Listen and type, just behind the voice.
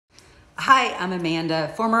Hi, I'm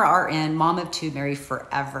Amanda, former RN, mom of two, married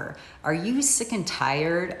forever. Are you sick and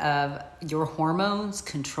tired of your hormones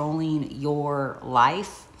controlling your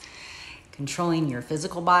life, controlling your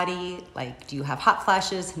physical body? Like, do you have hot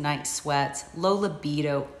flashes, night sweats, low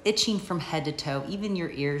libido, itching from head to toe, even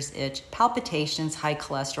your ears itch, palpitations, high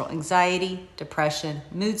cholesterol, anxiety, depression,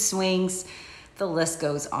 mood swings? The list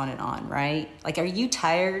goes on and on, right? Like, are you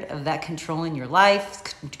tired of that controlling your life,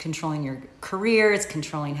 controlling your career? It's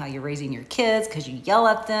controlling how you're raising your kids because you yell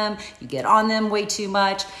at them, you get on them way too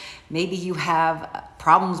much. Maybe you have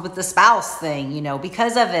problems with the spouse thing,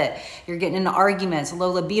 because of it. You're getting into arguments. Low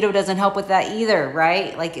libido doesn't help with that either,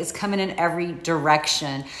 right? Like, it's coming in every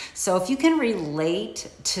direction. So if you can relate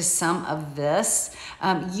to some of this,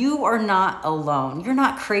 you are not alone. You're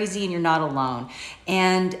not crazy and you're not alone.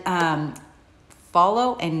 And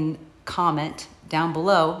follow and comment down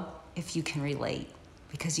below if you can relate,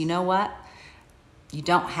 because you know what? You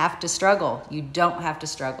don't have to struggle. You don't have to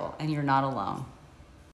struggle, and you're not alone.